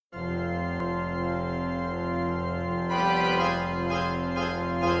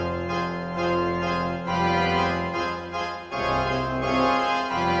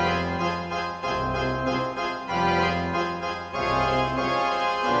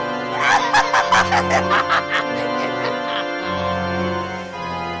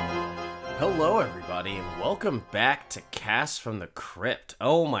Hello, everybody, and welcome back to Cast from the Crypt.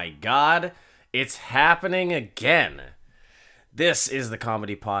 Oh my god, it's happening again. This is the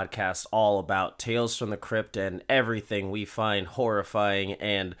comedy podcast all about Tales from the Crypt and everything we find horrifying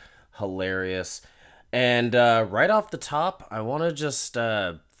and hilarious. And right off the top, I want to just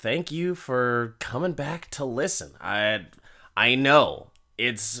thank you for coming back to listen. I know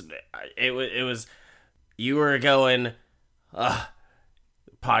it was you were going,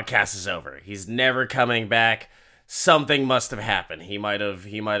 podcast is over. He's never coming back. Something must have happened. He might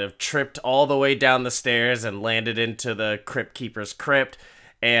have tripped all the way down the stairs and landed into the Crypt Keeper's crypt.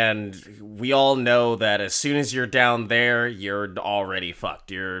 And we all know that as soon as you're down there, you're already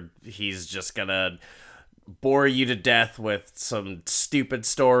fucked. He's just gonna bore you to death with some stupid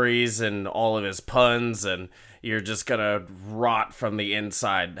stories and all of his puns, and you're just gonna rot from the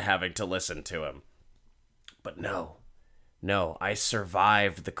inside having to listen to him. But no, I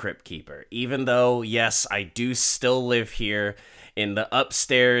survived the Crypt Keeper. Even though, yes, I do still live here in the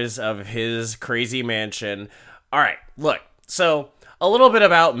upstairs of his crazy mansion. All right, look, so a little bit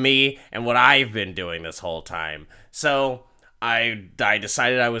about me and what I've been doing this whole time. So I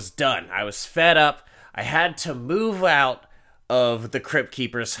decided I was done. I was fed up. I had to move out of the Crypt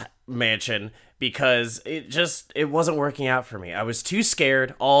Keeper's mansion because it wasn't working out for me. I was too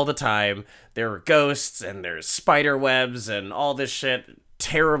scared all the time. There were ghosts and there's spider webs and all this shit.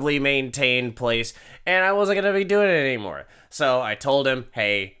 Terribly maintained place, and I wasn't gonna be doing it anymore. So I told him,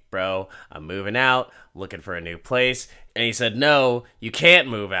 hey, bro, I'm moving out, looking for a new place. And he said, no, you can't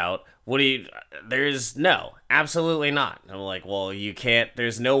move out. No, absolutely not. I'm like, well, you can't,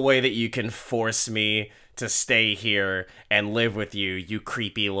 there's no way that you can force me to stay here and live with you, you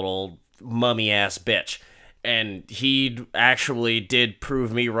creepy little mummy-ass bitch. And he actually did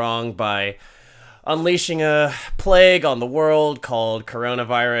prove me wrong by unleashing a plague on the world called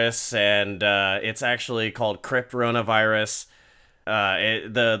coronavirus, and it's actually called cryptoronavirus.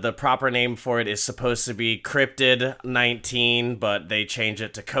 The proper name for it is supposed to be Cryptid-19, but they changed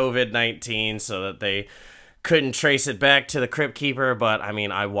it to COVID-19 so that they couldn't trace it back to the Crypt Keeper. But I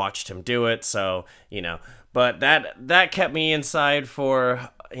mean, I watched him do it, so But that kept me inside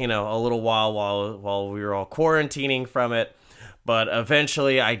for a little while we were all quarantining from it. But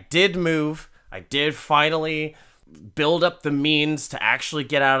eventually, I did move. I did finally build up the means to actually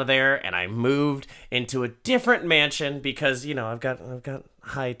get out of there, and I moved into a different mansion because I've got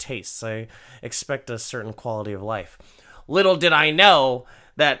high tastes. I expect a certain quality of life. Little did I know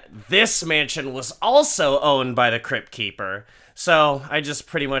that this mansion was also owned by the Crypt Keeper, so I just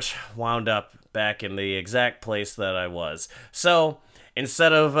pretty much wound up back in the exact place that I was. So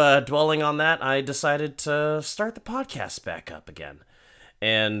instead of dwelling on that, I decided to start the podcast back up again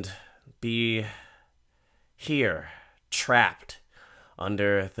and be here, trapped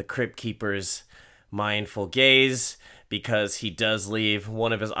under the Crypt Keeper's mindful gaze, because he does leave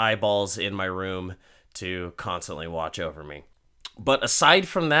one of his eyeballs in my room to constantly watch over me. But aside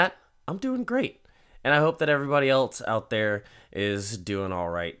from that, I'm doing great. And I hope that everybody else out there is doing all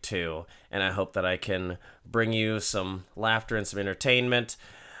right too. And I hope that I can bring you some laughter and some entertainment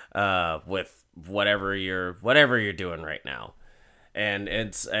with whatever you're doing right now.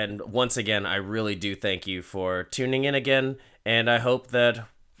 And once again, I really do thank you for tuning in again, and I hope that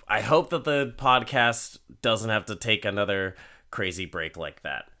the podcast doesn't have to take another crazy break like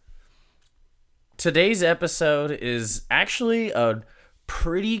that. Today's episode is actually a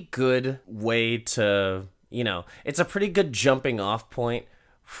pretty good way to, it's a pretty good jumping off point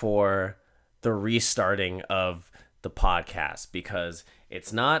for the restarting of the podcast, because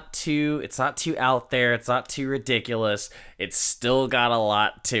it's not too out there, it's not too ridiculous. It's still got a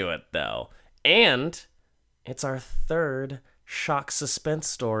lot to it though. And it's our third shock suspense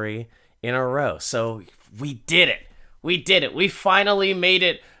story in a row. So we did it. We finally made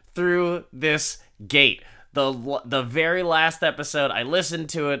it through this gate. The very last episode, I listened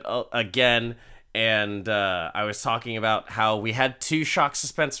to it again, and I was talking about how we had two shock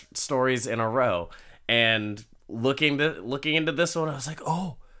suspense stories in a row, and looking into this one, I was like,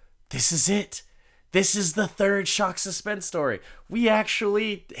 oh, this is it. This is the third shock suspense story. We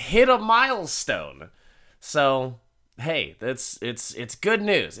actually hit a milestone. So, hey, it's good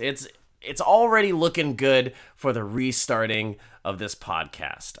news. It's already looking good for the restarting of this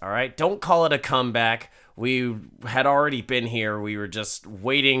podcast. All right, don't call it a comeback. We had already been here. We were just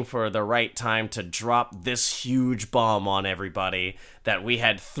waiting for the right time to drop this huge bomb on everybody that we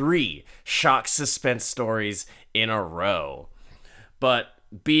had 3 shock suspense stories in a row. But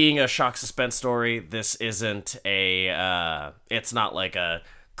being a shock suspense story, this isn't it's not like a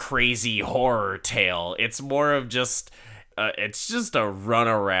crazy horror tale. It's more of just it's just a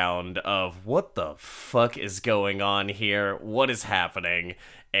runaround of what the fuck is going on here, what is happening,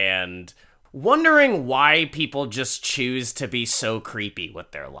 and wondering why people just choose to be so creepy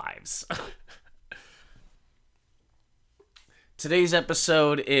with their lives. Today's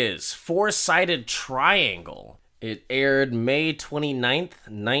episode is Four-Sided Triangle. It aired May 29th,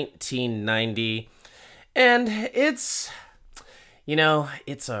 1990, and it's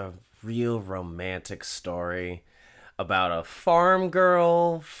a real romantic story about a farm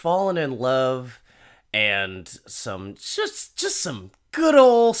girl falling in love and some good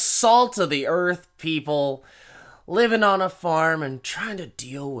old salt of the earth people living on a farm and trying to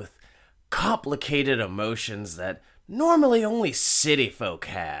deal with complicated emotions that normally only city folk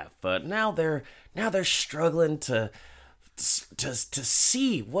have, but now they're struggling to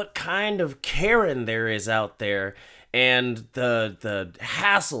see what kind of Karen there is out there, and the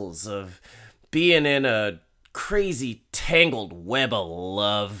hassles of being in a crazy tangled web of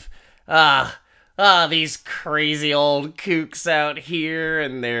love. These crazy old kooks out here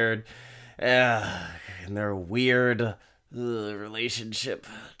and their weird relationship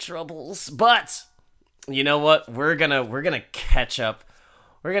troubles. But you know what? We're gonna catch up.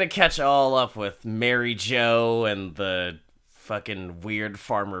 We're gonna catch all up with Mary Jo and the fucking weird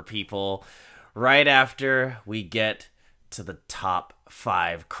farmer people right after we get to the top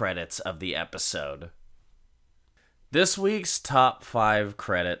 5 credits of the episode. This week's top 5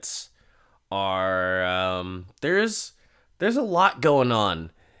 credits are there's a lot going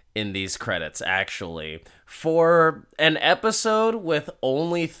on in these credits, actually. For an episode with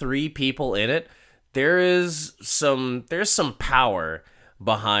only 3 people in it, there's some power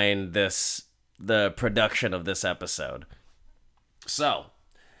behind the production of this episode. So,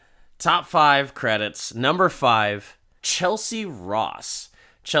 top 5 credits. Number 5, Chelsea Ross.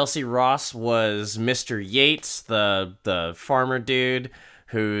 Chelsea Ross was Mr. Yates, the farmer dude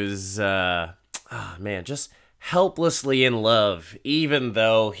who's just helplessly in love, even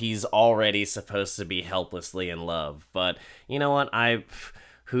though he's already supposed to be helplessly in love. But you know what?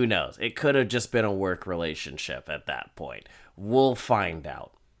 Who knows? It could have just been a work relationship at that point. We'll find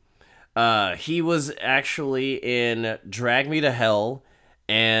out. He was actually in Drag Me to Hell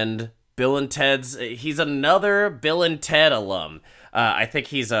and Bill and Ted's. He's another Bill and Ted alum. I think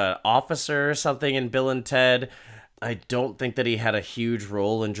he's an officer or something in Bill and Ted. I don't think that he had a huge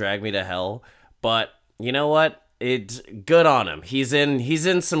role in Drag Me to Hell, but you know what? It's good on him. He's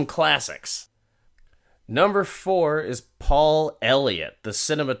in some classics. Number 4 is Paul Elliott, the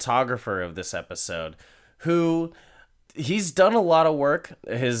cinematographer of this episode, who he's done a lot of work.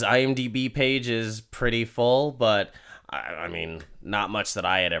 His IMDb page is pretty full, but I mean, not much that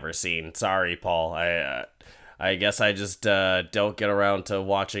I had ever seen. Sorry, Paul. I guess I just don't get around to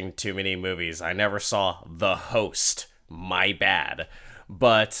watching too many movies. I never saw The Host. My bad.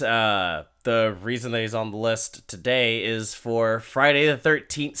 But the reason that he's on the list today is for Friday the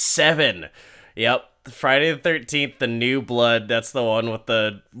 13th 7. Yep, Friday the 13th, The New Blood. That's the one with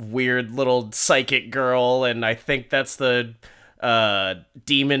the weird little psychic girl, and I think that's the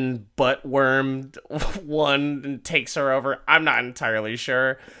demon butt worm one, and takes her over. I'm not entirely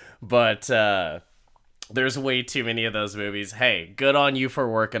sure, but there's way too many of those movies. Hey, good on you for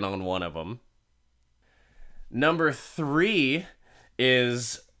working on one of them. Number 3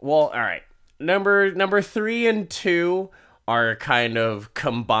 is, well, all right. Number 3 and 2 are kind of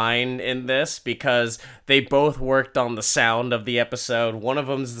combined in this because they both worked on the sound of the episode. One of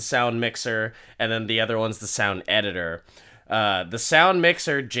them's the sound mixer, and then the other one's the sound editor. The sound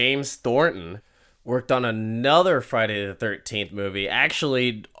mixer, James Thornton, worked on another Friday the 13th movie.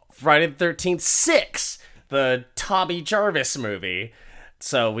 Actually, Friday the 13th 6, the Tommy Jarvis movie.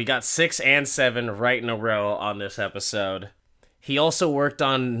 So we got 6 and 7 right in a row on this episode. He also worked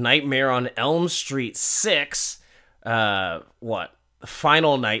on Nightmare on Elm Street 6.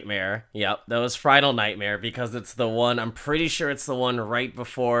 Final Nightmare. Yep, that was Final Nightmare because it's the one, I'm pretty sure it's the one right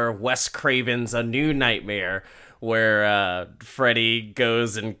before Wes Craven's A New Nightmare, where Freddy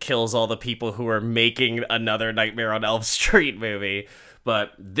goes and kills all the people who are making another Nightmare on Elm Street movie.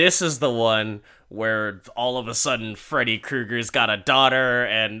 But this is the one where all of a sudden Freddy Krueger's got a daughter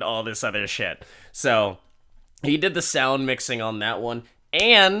and all this other shit. So he did the sound mixing on that one,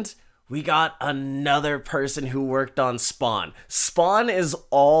 and we got another person who worked on Spawn. Spawn is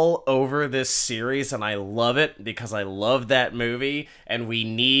all over this series, and I love it because I love that movie, and we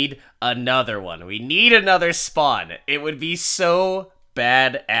need another one. We need another Spawn. It would be so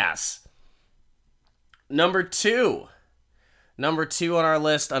badass. Number 2 on our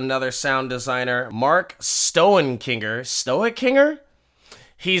list, another sound designer, Mark Stoechinger. Stoechinger?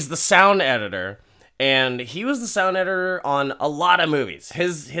 He's the sound editor, and he was the sound editor on a lot of movies.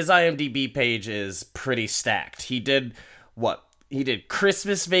 His IMDb page is pretty stacked. He did what? He did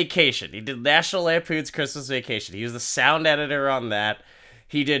Christmas Vacation. He did National Lampoon's Christmas Vacation. He was the sound editor on that.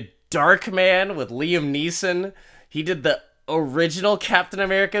 He did Darkman with Liam Neeson. He did the original Captain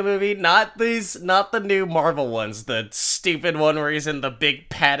America movie, not the new Marvel ones, the stupid one where he's in the big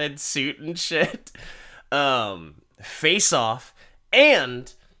padded suit and shit. Face Off,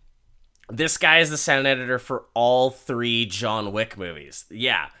 and this guy is the sound editor for all 3 John Wick movies.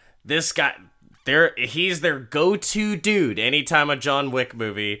 Yeah, this guy, he's their go-to dude anytime a John Wick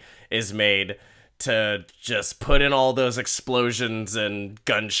movie is made, to just put in all those explosions and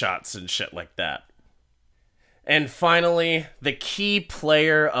gunshots and shit like that. And finally, the key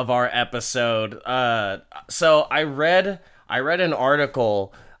player of our episode. So I read an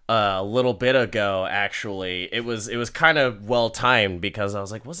article a little bit ago. Actually, it was kind of well timed, because I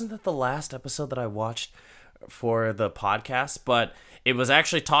was like, wasn't that the last episode that I watched for the podcast? But it was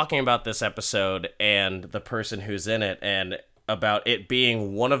actually talking about this episode and the person who's in it, and about it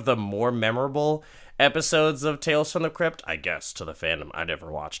being one of the more memorable episodes of Tales from the Crypt, I guess, to the fandom. I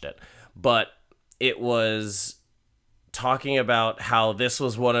never watched it, but it was talking about how this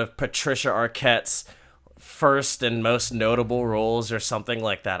was one of Patricia Arquette's first and most notable roles, or something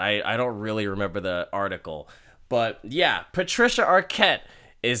like that. I don't really remember the article, but yeah, Patricia Arquette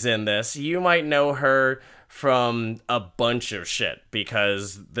is in this. You might know her from a bunch of shit,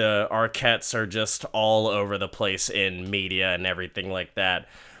 because the Arquettes are just all over the place in media and everything like that.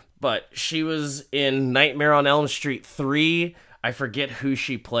 But she was in Nightmare on Elm Street 3. I forget who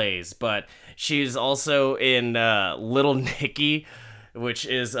she plays, but she's also in Little Nicky, which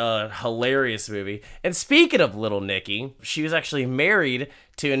is a hilarious movie. And speaking of Little Nicky, she was actually married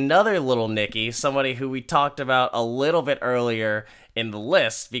to another Little Nicky, somebody who we talked about a little bit earlier in the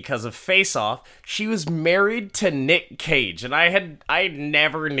list because of Face Off. She was married to Nick Cage, and I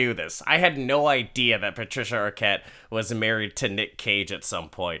never knew this. I had no idea that Patricia Arquette was married to Nick Cage at some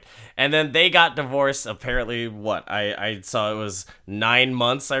point. And then they got divorced, apparently, I saw it was 9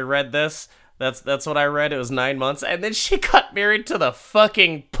 months. I read this. That's what I read. It was 9 months. And then she got married to the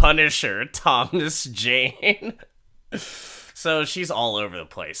fucking Punisher, Thomas Jane. So she's all over the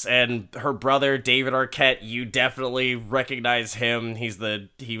place. And her brother, David Arquette, you definitely recognize him.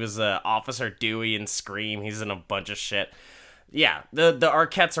 He was Officer Dewey in Scream. He's in a bunch of shit. Yeah, the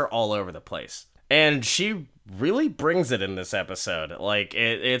Arquettes are all over the place. And she really brings it in this episode. Like,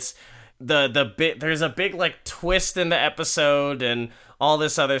 it's there's a big, like, twist in the episode and all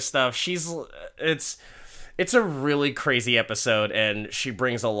this other stuff. It's a really crazy episode, and she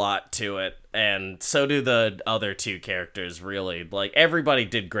brings a lot to it, and so do the other 2 characters, really. Like, everybody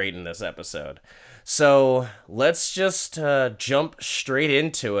did great in this episode. So, let's just jump straight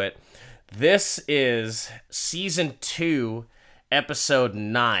into it. This is Season 2, Episode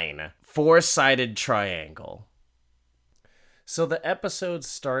 9, Four-Sided Triangle. So the episode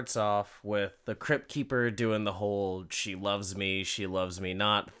starts off with the Crypt Keeper doing the whole she loves me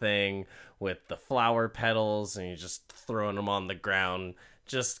not thing with the flower petals, and he's just throwing them on the ground,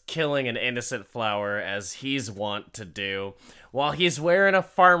 just killing an innocent flower as he's wont to do, while he's wearing a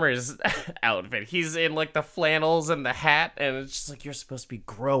farmer's outfit. He's in, like, the flannels and the hat, and it's just like, you're supposed to be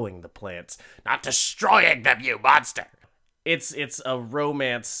growing the plants, not destroying them, you monster! It's a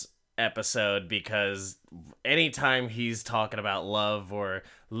romance episode, because anytime he's talking about love or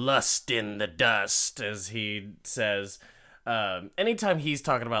lust in the dust, as he says, anytime he's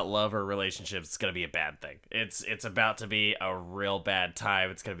talking about love or relationships, it's gonna be a bad thing. It's about to be a real bad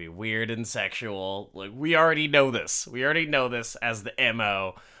time. It's gonna be weird and sexual. Like, we already know this as the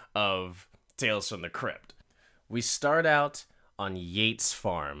MO of Tales from the Crypt. We start out on Yates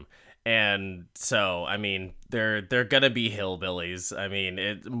Farm. And so, I mean, they're gonna be hillbillies. I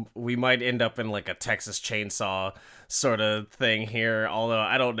mean, we might end up in, like, a Texas Chainsaw sort of thing here. Although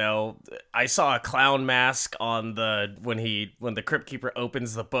I don't know. I saw a clown mask on when the Crypt Keeper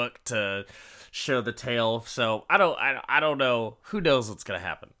opens the book to show the tale. So I don't know. Who knows what's gonna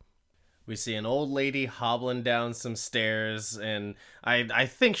happen? We see an old lady hobbling down some stairs, and I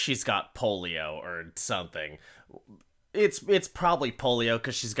think she's got polio or something. It's probably polio,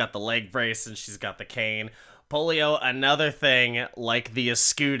 because she's got the leg brace and she's got the cane. Polio, another thing like the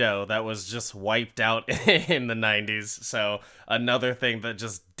Escudo that was just wiped out in the 90s. So another thing that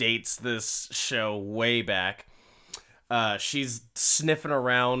just dates this show way back. She's sniffing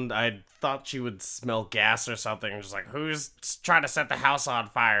around. I thought she would smell gas or something. Just like, who's trying to set the house on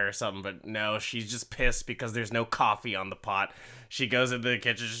fire or something? But no, she's just pissed because there's no coffee on the pot. She goes into the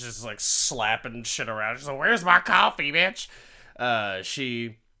kitchen, she's just, like, slapping shit around. She's like, where's my coffee, bitch?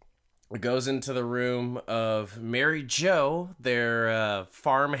 She goes into the room of Mary Jo, their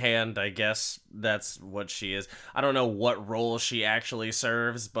farmhand, I guess that's what she is. I don't know what role she actually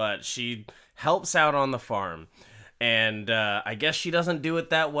serves, but she helps out on the farm. And I guess she doesn't do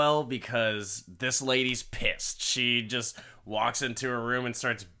it that well because this lady's pissed. She just walks into her room and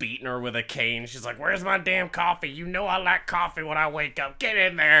starts beating her with a cane. She's like, "Where's my damn coffee? You know I like coffee when I wake up. Get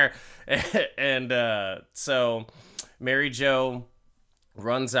in there." And so Mary Jo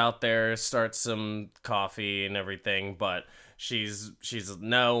runs out there, starts some coffee and everything, but she's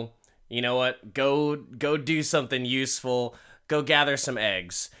no, you know what? Go do something useful. Go gather some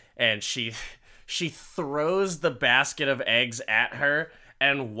eggs. And she throws the basket of eggs at her,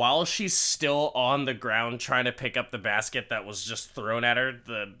 and while she's still on the ground trying to pick up the basket that was just thrown at her,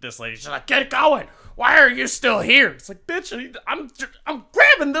 this lady's like, "Get going! Why are you still here?" It's like, "Bitch, I'm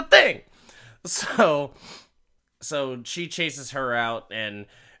grabbing the thing." So she chases her out, and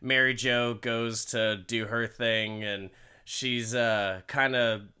Mary Jo goes to do her thing, and she's kind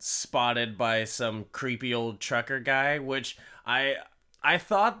of spotted by some creepy old trucker guy, which I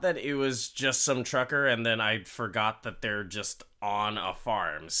thought that it was just some trucker, and then I forgot that they're just on a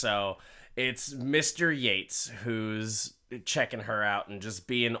farm. So it's Mr. Yates who's checking her out and just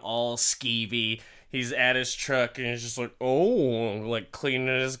being all skeevy. He's at his truck, and he's just like, "Oh," like cleaning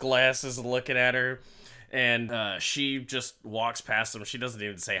his glasses and looking at her. And she just walks past him. She doesn't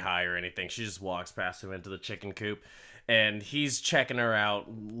even say hi or anything. She just walks past him into the chicken coop. And he's checking her out,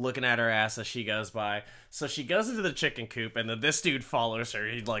 looking at her ass as she goes by. So she goes into the chicken coop, and then this dude follows her.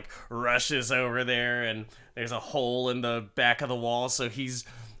 He, like, rushes over there, and there's a hole in the back of the wall, so he's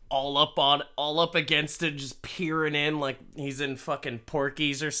all up against it, just peering in like he's in fucking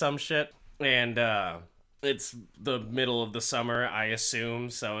Porky's or some shit. And, it's the middle of the summer, I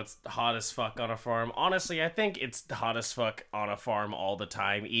assume, so it's hot as fuck on a farm. Honestly, I think it's hot as fuck on a farm all the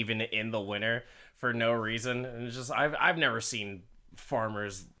time, even in the winter, for no reason. And it's just, I've never seen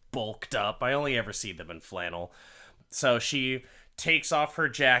farmers bulked up. I only ever see them in flannel. So she takes off her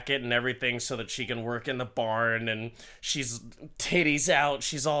jacket and everything so that she can work in the barn, and she's titties out,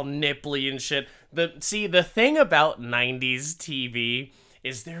 she's all nipply and shit. The thing about 90s TV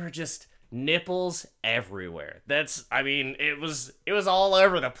is there are just nipples everywhere. It was all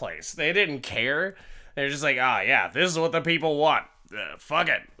over the place. They didn't care. They're just like, "Ah, yeah, this is what the people want. Fuck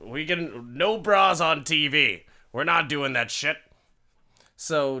it. No bras on TV. We're not doing that shit."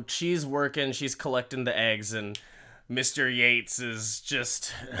 So she's working, she's collecting the eggs, and Mr. Yates is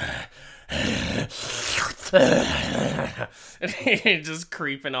just just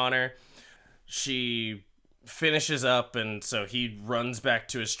creeping on her. She finishes up, and so he runs back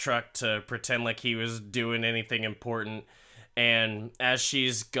to his truck to pretend like he was doing anything important. And as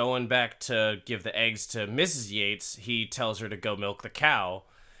she's going back to give the eggs to Mrs. Yates, he tells her to go milk the cow,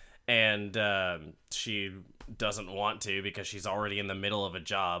 and she doesn't want to because she's already in the middle of a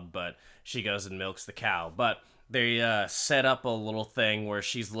job, but she goes and milks the cow. But they set up a little thing where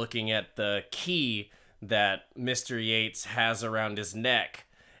she's looking at the key that Mr. Yates has around his neck,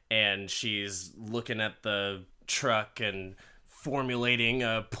 and she's looking at the truck and formulating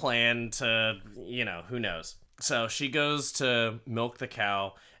a plan to, who knows. So she goes to milk the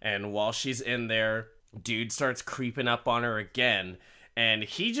cow, and while she's in there, dude starts creeping up on her again, and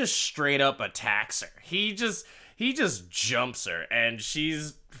he just straight up attacks her. He just jumps her, and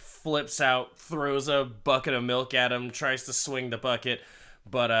she's flips out, throws a bucket of milk at him, tries to swing the bucket,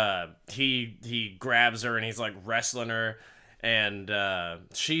 but he grabs her, and he's like wrestling her, and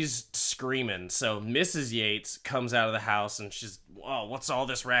she's screaming. So Mrs. Yates comes out of the house, and she's, "Oh, what's all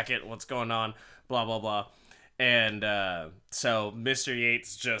this racket? What's going on? Blah, blah, blah." And so Mr.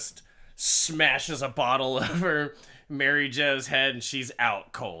 Yates just smashes a bottle over Mary Jo's head, and she's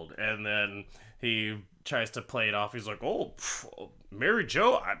out cold. And then he tries to play it off. He's like, "Oh, Mary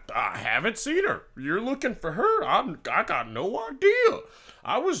Jo, I haven't seen her. You're looking for her? I got no idea.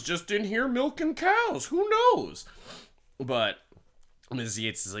 I was just in here milking cows. Who knows?" But Ms.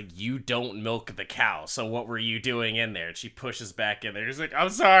 Yates is like, "You don't milk the cow, so what were you doing in there?" And she pushes back in there. He's like, "I'm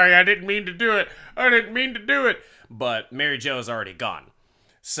sorry, I didn't mean to do it. But Mary Jo's already gone.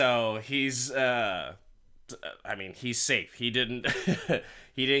 So he's, he's safe. He didn't,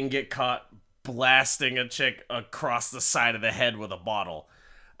 he didn't get caught blasting a chick across the side of the head with a bottle.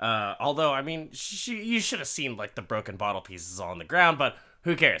 Although, you should have seen, like, the broken bottle pieces on the ground, but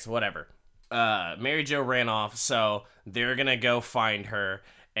who cares? Whatever. Mary Jo ran off, so they're gonna go find her,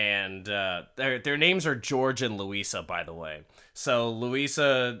 and their names are George and Louisa, by the way. So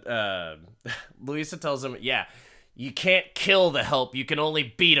Louisa tells him, "Yeah, you can't kill the help, you can only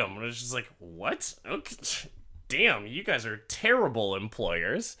beat them." And it's just like, what? Okay. damn, you guys are terrible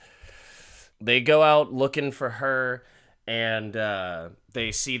employers. They go out looking for her, and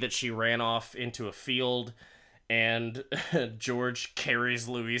they see that she ran off into a field, and George carries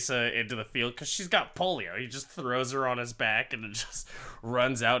Louisa into the field because she's got polio. He just throws her on his back and just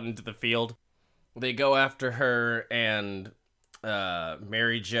runs out into the field. They go after her, and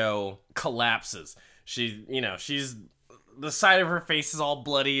Mary Jo collapses. She's the side of her face is all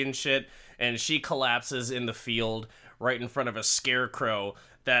bloody and shit, and she collapses in the field right in front of a scarecrow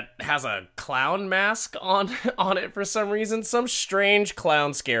that has a clown mask on it for some reason. Some strange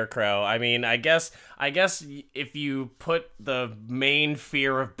clown scarecrow. I mean, I guess if you put the main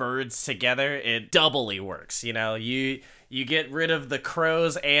fear of birds together, it doubly works. You get rid of the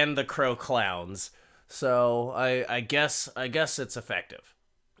crows and the crow clowns. So I guess it's effective.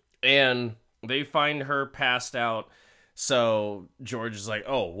 And they find her passed out. So George is like,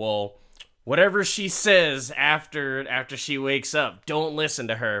 "Oh, well, whatever she says after she wakes up, don't listen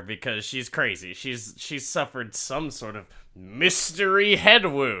to her because she's crazy. She's suffered some sort of mystery head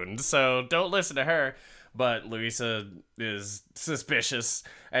wound, so don't listen to her." But Louisa is suspicious,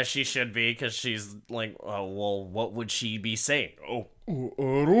 as she should be, because she's like, "Oh, well, what would she be saying?" "Oh,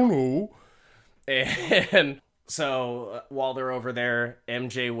 I don't know." And so while they're over there,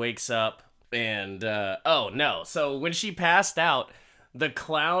 MJ wakes up, and oh no! So when she passed out, the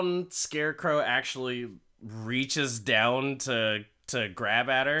clown scarecrow actually reaches down to grab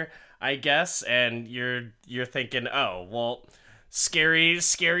at her, I guess, and you're thinking, "Oh, well, scary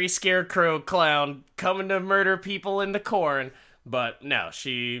scarecrow clown coming to murder people in the corn." But no,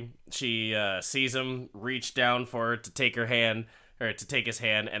 she sees him reach down for her to take her hand, or to take his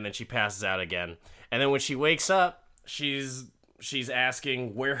hand, and then she passes out again. And then when she wakes up, she's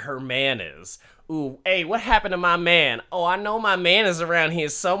asking where her man is. "Ooh, hey, what happened to my man? Oh, I know my man is around here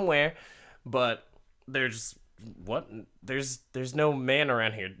somewhere." But there's no man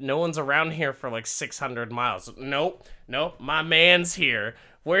around here. No one's around here for like 600 miles. Nope, my man's here.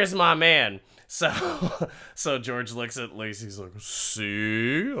 Where's my man? So George looks at Lacey. He's like,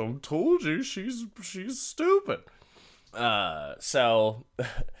 "See, I told you she's stupid."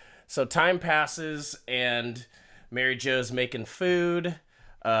 So time passes, and Mary Jo's making food.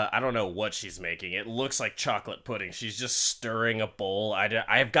 I don't know what she's making. It looks like chocolate pudding. She's just stirring a bowl.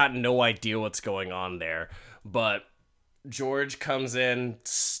 I've got no idea what's going on there. But George comes in,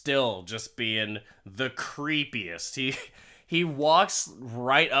 still just being the creepiest. He walks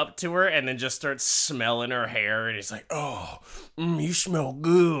right up to her and then just starts smelling her hair. And he's like, "Oh, you smell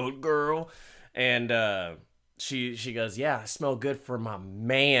good, girl." And she goes, "Yeah, I smell good for my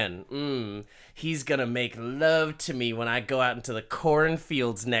man. He's gonna make love to me when I go out into the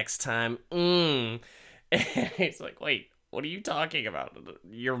cornfields next time. And he's like, "Wait, what are you talking about?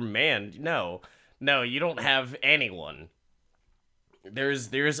 Your man? No, you don't have anyone.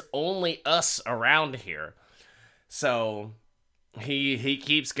 There's only us around here." So he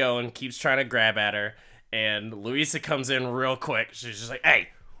keeps going, keeps trying to grab at her, and Louisa comes in real quick. She's just like, "Hey,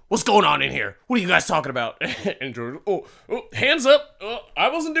 what's going on in here? What are you guys talking about?" And George, oh, hands up. Oh, I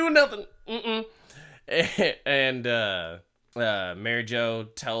wasn't doing nothing. And Mary Jo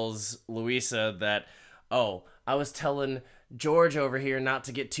tells Louisa that, "Oh, I was telling George over here not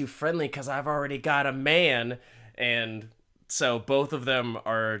to get too friendly because I've already got a man." And so both of them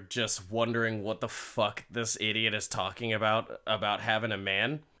are just wondering what the fuck this idiot is talking about having a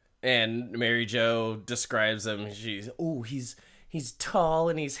man. And Mary Jo describes him. He's tall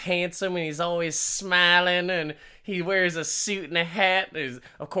and he's handsome and he's always smiling and he wears a suit and a hat.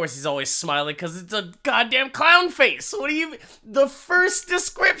 Of course, he's always smiling because it's a goddamn clown face. What do you... The first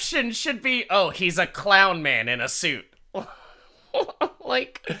description should be, "Oh, he's a clown man in a suit."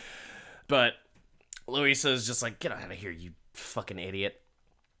 But Louisa's just like, "Get out of here, you fucking idiot."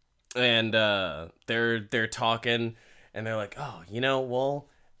 And they're talking and they're like, "Oh, well,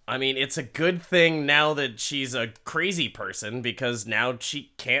 I mean, it's a good thing now that she's a crazy person because now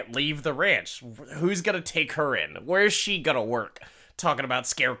she can't leave the ranch. Who's gonna take her in? Where's she gonna work?" Talking about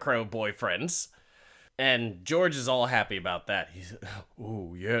scarecrow boyfriends. And George is all happy about that. He's,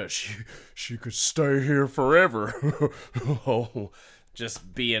 "Oh, yeah, she could stay here forever." Oh,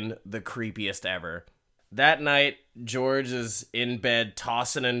 just being the creepiest ever. That night, George is in bed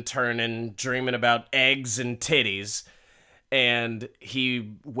tossing and turning, dreaming about eggs and titties. And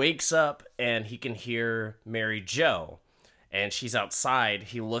he wakes up and he can hear Mary Jo. And she's outside.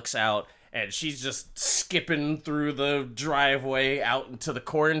 He looks out and she's just skipping through the driveway out into the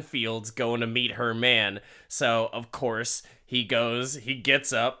cornfields going to meet her man. So, of course, he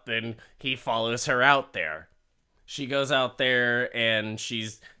gets up and he follows her out there. She goes out there and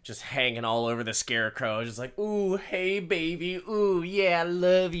she's just hanging all over the Scarecrow, just like, ooh, hey baby, ooh, yeah, I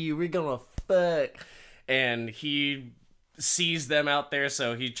love you, we're gonna fuck. And he sees them out there,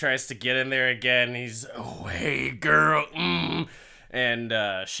 so he tries to get in there again. He's, oh, hey girl, and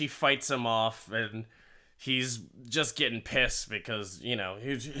she fights him off, and he's just getting pissed because, you know,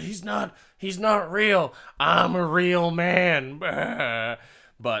 he's not real. I'm a real man.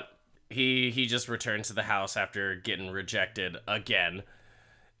 But he just returns to the house after getting rejected again.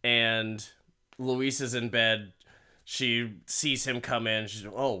 And Luisa's in bed. She sees him come in. She's,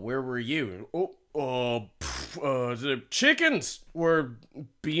 oh, where were you? The chickens were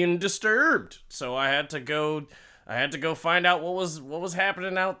being disturbed, so I had to go find out what was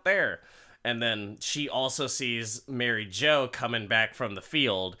happening out there. And then she also sees Mary Jo coming back from the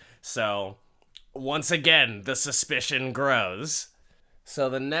field, so once again the suspicion grows. So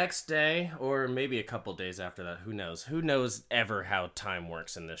the next day, or maybe a couple days after that, who knows ever how time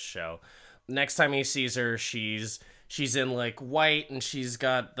works in this show. Next time he sees her, she's in like white, and she's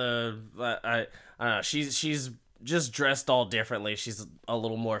got the I don't know, she's just dressed all differently. She's a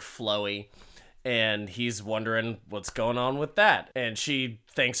little more flowy, and he's wondering what's going on with that. And she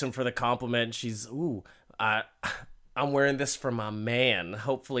thanks him for the compliment. She's, ooh, I'm wearing this for my man.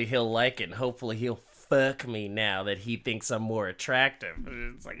 Hopefully he'll like it. And hopefully he'll fuck me now that he thinks I'm more attractive.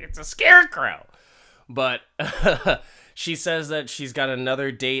 It's like, it's a Scarecrow. But she says that she's got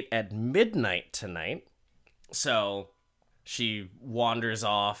another date at midnight tonight. So she wanders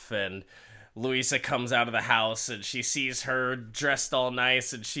off, and Louisa comes out of the house, and she sees her dressed all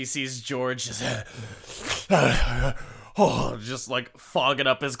nice, and she sees George just, just like fogging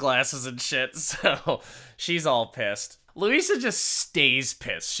up his glasses and shit. So she's all pissed. Louisa just stays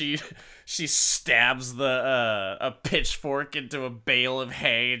pissed. She stabs a pitchfork into a bale of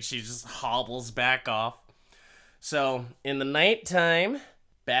hay, and she just hobbles back off. So in the nighttime,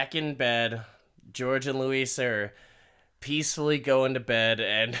 back in bed, George and Louisa are peacefully going to bed,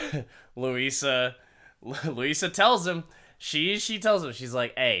 and Louisa tells him, she tells him, she's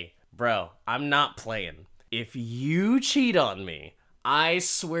like, hey, bro, I'm not playing. If you cheat on me, I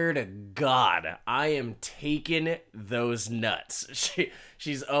swear to God, I am taking those nuts.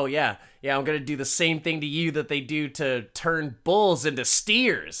 She's, oh yeah, I'm gonna do the same thing to you that they do to turn bulls into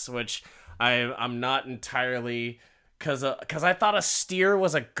steers, which I'm not entirely, because I thought a steer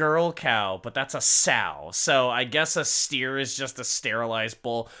was a girl cow, but that's a sow. So I guess a steer is just a sterilized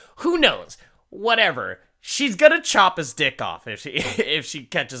bull. Who knows? Whatever. She's gonna chop his dick off if she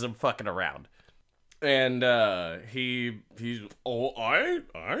catches him fucking around. And he's, oh, I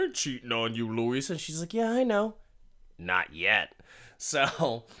ain't cheating on you, Louis. And she's like, yeah, I know. Not yet.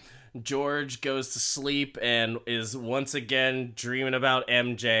 So George goes to sleep and is once again dreaming about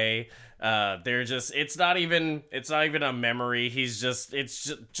MJ. It's not even a memory.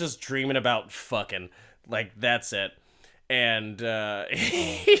 It's just dreaming about fucking. Like, that's it. And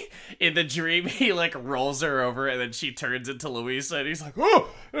in the dream, he like rolls her over, and then she turns into Louisa, and he's like, oh,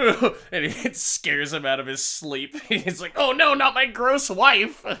 and it scares him out of his sleep. He's like, oh no, not my gross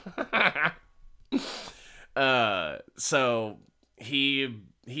wife. So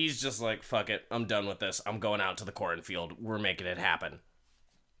he's just like, fuck it, I'm done with this. I'm going out to the cornfield. We're making it happen.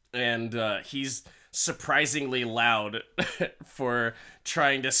 And he's surprisingly loud for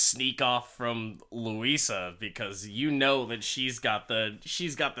trying to sneak off from Louisa, because you know that she's got the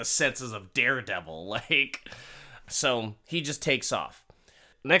senses of Daredevil, like. So he just takes off.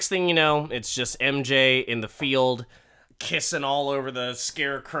 Next thing you know, it's just MJ in the field, kissing all over the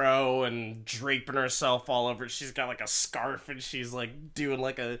Scarecrow and draping herself all over. She's got like a scarf, and she's like doing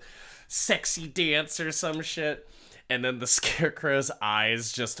like a sexy dance or some shit. And then the Scarecrow's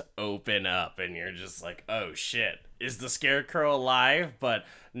eyes just open up, and you're just like, oh shit, is the Scarecrow alive? But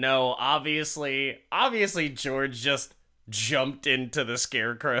no, obviously George just jumped into the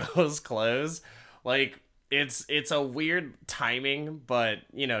Scarecrow's clothes. Like, it's a weird timing, but,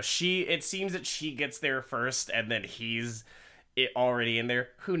 you know, it seems that she gets there first, and then he's already in there.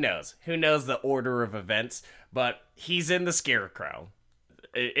 Who knows? Who knows the order of events? But he's in the Scarecrow.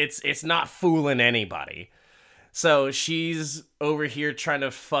 It's not fooling anybody. So she's over here trying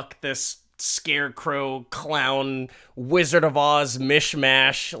to fuck this Scarecrow clown Wizard of Oz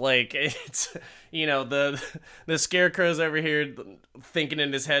mishmash. Like, it's, you know, the Scarecrow's over here thinking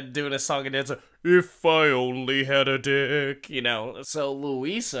in his head, doing a song and dance, if I only had a dick, you know. So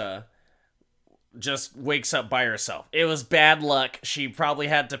Louisa just wakes up by herself. It was bad luck. She probably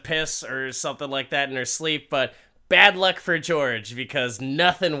had to piss or something like that in her sleep, but bad luck for George, because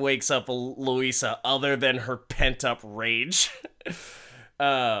nothing wakes up Louisa other than her pent-up rage.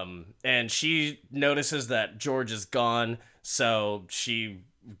 And she notices that George is gone, so she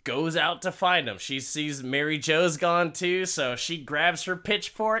goes out to find him. She sees Mary Jo's gone too, so she grabs her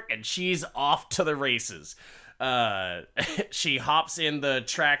pitchfork and she's off to the races. She hops in the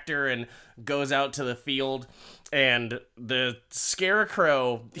tractor and goes out to the field, and the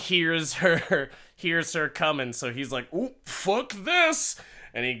scarecrow hears her coming, so he's like, "Ooh, fuck this!"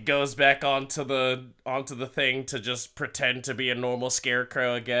 And he goes back onto the thing to just pretend to be a normal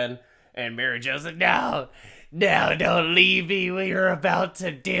scarecrow again. And Mary Jo's like, "No, no, don't leave me. We are about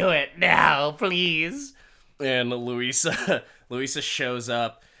to do it now, please." And Louisa shows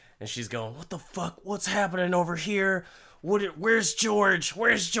up, and she's going, "What the fuck? What's happening over here? Where's George?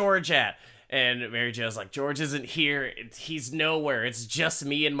 Where's George at?" And Mary Jo's like, "George isn't here. He's nowhere. It's just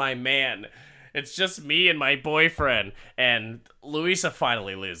me and my man. It's just me and my boyfriend." And Louisa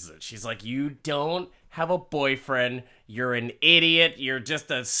finally loses it. She's like, "You don't have a boyfriend. You're an idiot. You're just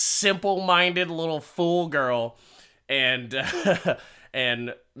a simple-minded little fool girl." And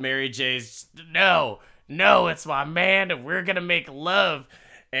and Mary J's, no, it's my man, and we're gonna make love."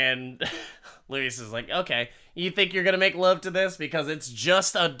 And Louisa's like, "Okay, you think you're gonna make love to this? Because it's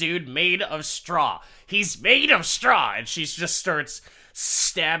just a dude made of straw. He's made of straw." And she just starts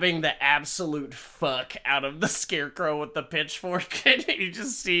stabbing the absolute fuck out of the scarecrow with the pitchfork. And you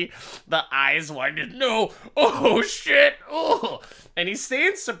just see the eyes widen. "No, oh shit, oh." And he's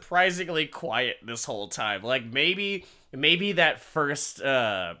staying surprisingly quiet this whole time. Like, maybe that first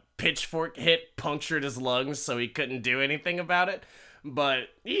pitchfork hit punctured his lungs, so he couldn't do anything about it. But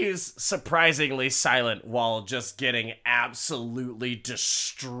he's surprisingly silent while just getting absolutely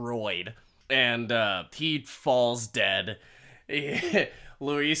destroyed. And he falls dead.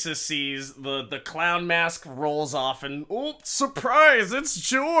 Louisa sees the clown mask rolls off, and, "Oh, surprise, it's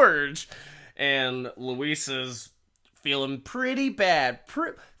George." And Louisa's feeling pretty bad.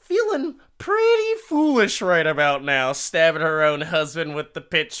 Feeling pretty foolish right about now, stabbing her own husband with the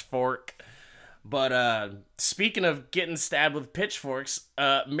pitchfork. But speaking of getting stabbed with pitchforks,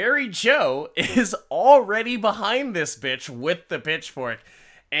 Mary Jo is already behind this bitch with the pitchfork,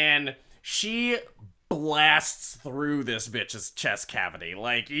 and she blasts through this bitch's chest cavity.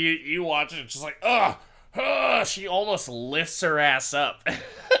 Like, you watch it, just like, ugh, she almost lifts her ass up.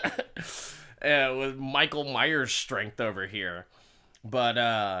 With Michael Myers strength over here. But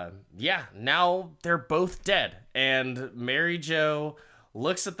yeah, now they're both dead, and Mary Jo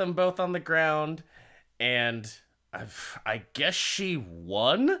looks at them both on the ground, and I guess she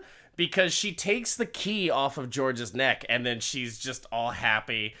won, because she takes the key off of George's neck, and then she's just all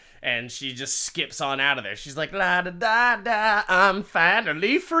happy, and she just skips on out of there. She's like, "La da da da, I'm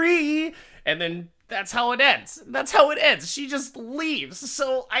finally free," and then that's how it ends. She just leaves.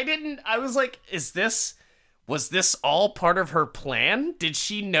 So I was like, was this all part of her plan? Did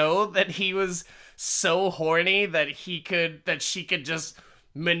she know that he was so horny that she could just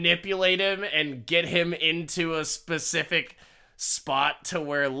manipulate him and get him into a specific spot to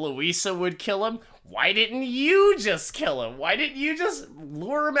where Louisa would kill him? Why didn't you just kill him? Why didn't you just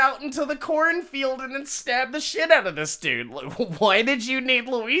lure him out into the cornfield and then stab the shit out of this dude? Why did you need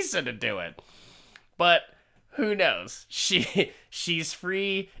Louisa to do it? But who knows? She's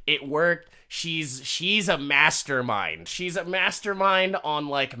free. It worked. She's a mastermind. She's a mastermind on,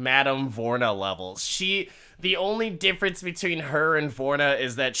 like, Madame Vorna levels. The only difference between her and Vorna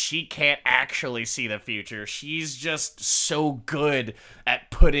is that she can't actually see the future. She's just so good at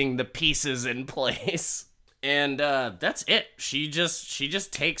putting the pieces in place. And that's it. She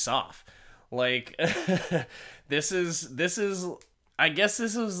just takes off. Like, this is I guess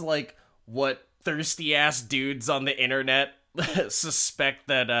this is like what thirsty ass dudes on the internet suspect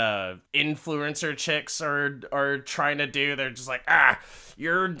that influencer chicks are trying to do. They're just like,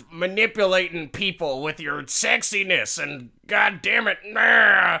 you're manipulating people with your sexiness, and god damn it,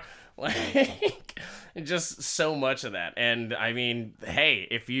 like, just so much of that. And I mean, hey,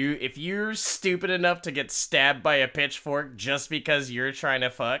 if you're stupid enough to get stabbed by a pitchfork just because you're trying to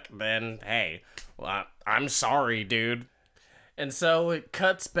fuck, then hey, well, I'm sorry, dude. And so it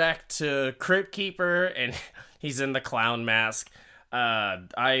cuts back to Crypt Keeper, and he's in the clown mask.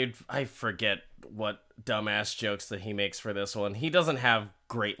 I forget what dumbass jokes that he makes for this one. He doesn't have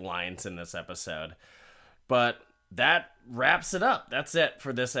great lines in this episode. But that wraps it up. That's it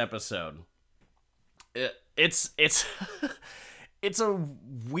for this episode. It's it's a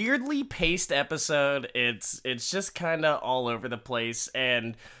weirdly paced episode. It's just kind of all over the place,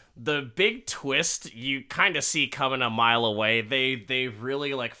 and the big twist you kind of see coming a mile away. They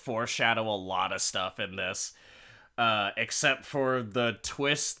really like foreshadow a lot of stuff in this, except for the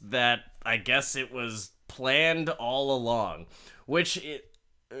twist that I guess it was planned all along, which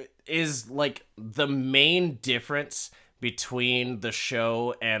is like the main difference between the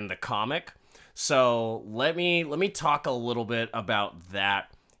show and the comic. So let me talk a little bit about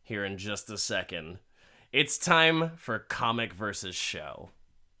that here in just a second. It's time for comic versus show.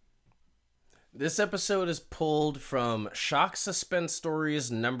 This episode is pulled from Shock Suspense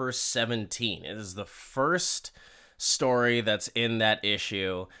Stories number 17. It is the first story that's in that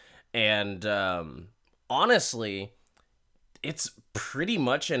issue, and honestly, it's pretty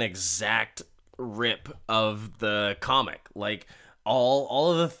much an exact rip of the comic. Like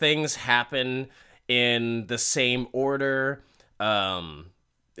all of the things happen in the same order.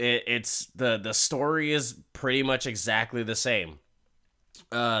 It's the story is pretty much exactly the same.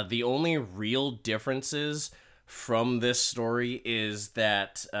 The only real differences from this story is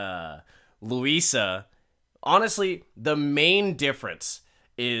that Louisa, honestly, the main difference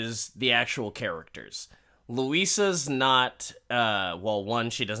is the actual characters. Louisa's not, well, one,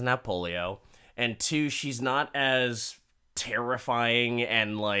 she doesn't have polio, and two, she's not as terrifying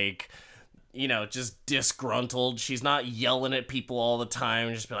and, like, you know, just disgruntled. She's not yelling at people all the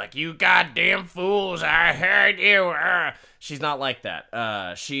time, just be like, you goddamn fools, I hate you. She's not like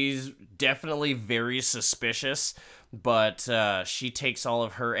that. She's definitely very suspicious, but she takes all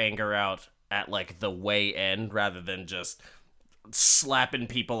of her anger out at, like, the way end rather than just slapping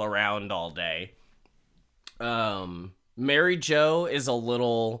people around all day. Mary Jo is a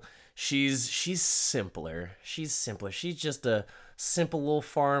little, she's simpler. She's simpler. She's just a simple little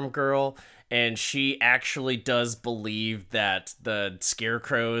farm girl, and she actually does believe that the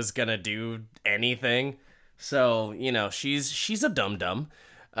Scarecrow is gonna do anything. So, you know, she's a dum-dum.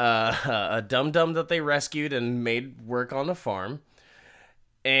 A dum-dum that they rescued and made work on the farm.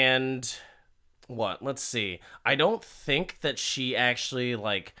 And what? Let's see. I don't think that she actually,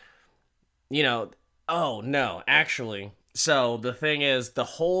 like, you know, oh, no, actually. So the thing is, the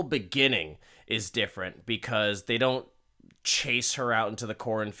whole beginning is different because they don't chase her out into the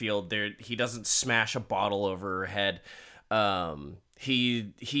cornfield. He doesn't smash a bottle over her head.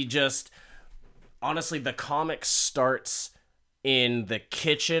 He just, honestly, the comic starts in the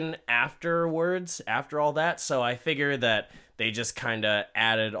kitchen afterwards, after all that. So I figure that they just kind of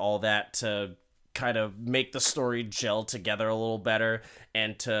added all that to kind of make the story gel together a little better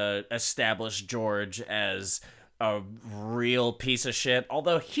and to establish George as a real piece of shit.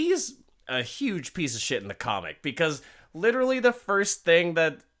 Although he's a huge piece of shit in the comic, because literally the first thing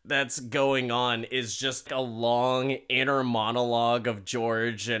that's going on is just a long inner monologue of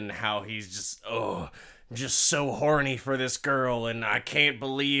George and how he's just, just so horny for this girl, and I can't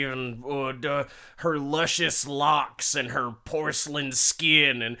believe her luscious locks and her porcelain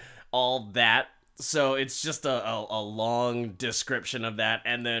skin and all that. So it's just a long description of that,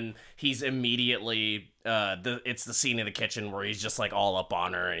 and then he's immediately it's the scene in the kitchen where he's just like all up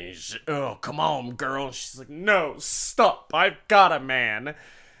on her, and he's just, oh, come on, girl. And she's like, no, stop, I've got a man.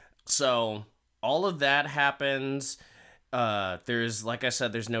 So all of that happens. There's, like I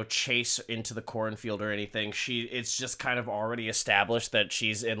said, there's no chase into the cornfield or anything. It's just kind of already established that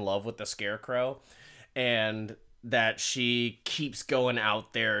she's in love with the Scarecrow, and that she keeps going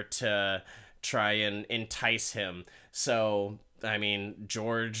out there to try and entice him. So, I mean,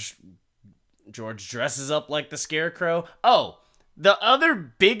 George dresses up like the Scarecrow. Oh, the other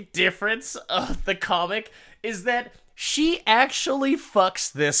big difference of the comic is that she actually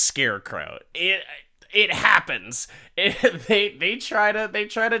fucks this Scarecrow. It happens. They try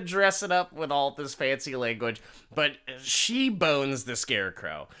to dress it up with all this fancy language, but she bones the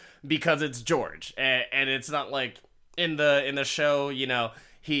Scarecrow because it's George, and it's not like in the show, you know,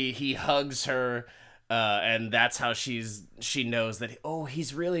 he hugs her, and that's how she knows that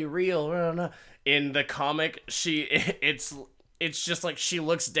he's really real. In the comic, it's just like she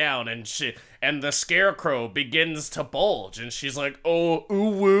looks down and the Scarecrow begins to bulge, and she's like, oh, ooh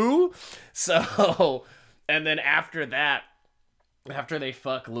woo. So, and then after that, after they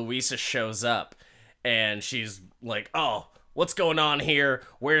fuck, Louisa shows up, and she's like, oh, what's going on here?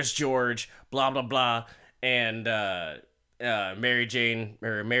 Where's George? Blah blah blah. And Mary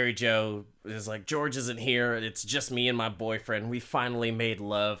Jo is like, George isn't here. It's just me and my boyfriend. We finally made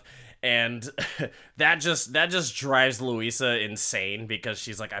love. And that just drives Louisa insane, because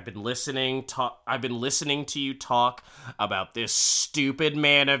she's like, I've been listening to you talk about this stupid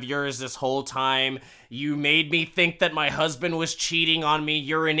man of yours this whole time. You made me think that my husband was cheating on me.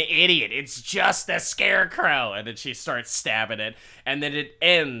 You're an idiot. It's just a Scarecrow. And then she starts stabbing it, and then it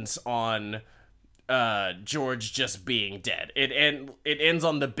ends on George just being dead. It ends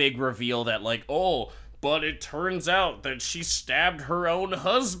on the big reveal that, like, oh, but it turns out that she stabbed her own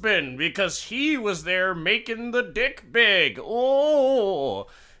husband because he was there making the dick big. Oh,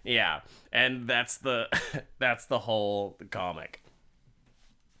 yeah. And that's the that's the whole comic.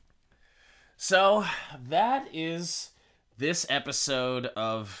 So that is this episode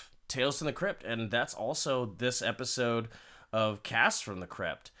of Tales from the Crypt, and that's also this episode of Cast from the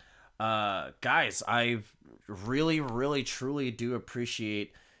Crypt. Guys, I really, really, truly do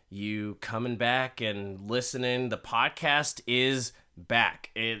appreciate you coming back and listening. The podcast is back.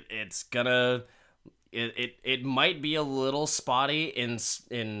 It might be a little spotty in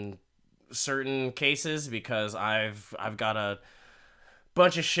certain cases because I've got a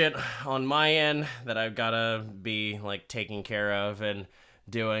bunch of shit on my end that I've got to be like taking care of and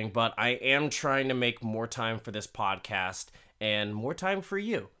doing, but I am trying to make more time for this podcast and more time for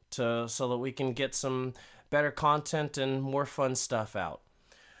you so that we can get some better content and more fun stuff out.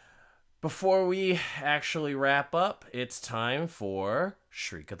 Before we actually wrap up, it's time for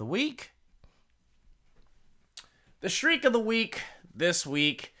Shriek of the Week. The Shriek of the Week this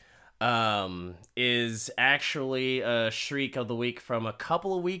week is actually a Shriek of the Week from a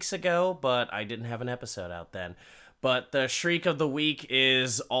couple of weeks ago, but I didn't have an episode out then. But the Shriek of the Week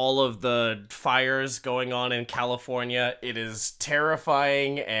is all of the fires going on in California. It is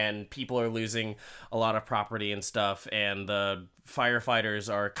terrifying, and people are losing a lot of property and stuff, and the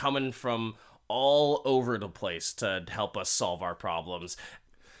firefighters are coming from all over the place to help us solve our problems.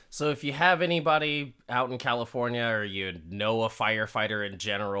 So if you have anybody out in California or you know a firefighter in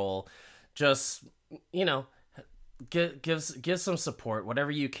general, just, give some support,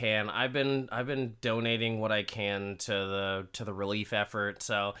 whatever you can. I've been donating what I can to the relief effort.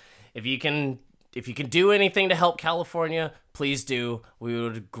 So if you can do anything to help California, please do. We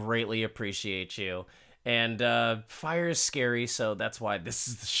would greatly appreciate you. And fire is scary, so that's why this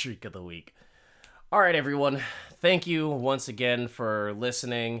is the Shriek of the Week. All right, everyone. Thank you once again for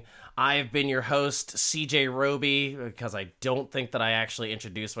listening. I've been your host, CJ Roby, because I don't think that I actually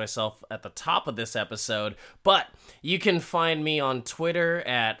introduced myself at the top of this episode, but you can find me on Twitter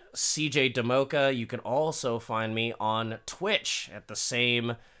at CJ Damocha. You can also find me on Twitch at the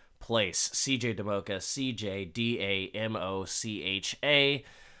same place, CJ Damocha, CJDAMOCHA.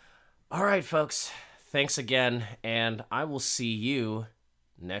 All right, folks. Thanks again, and I will see you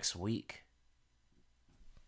next week.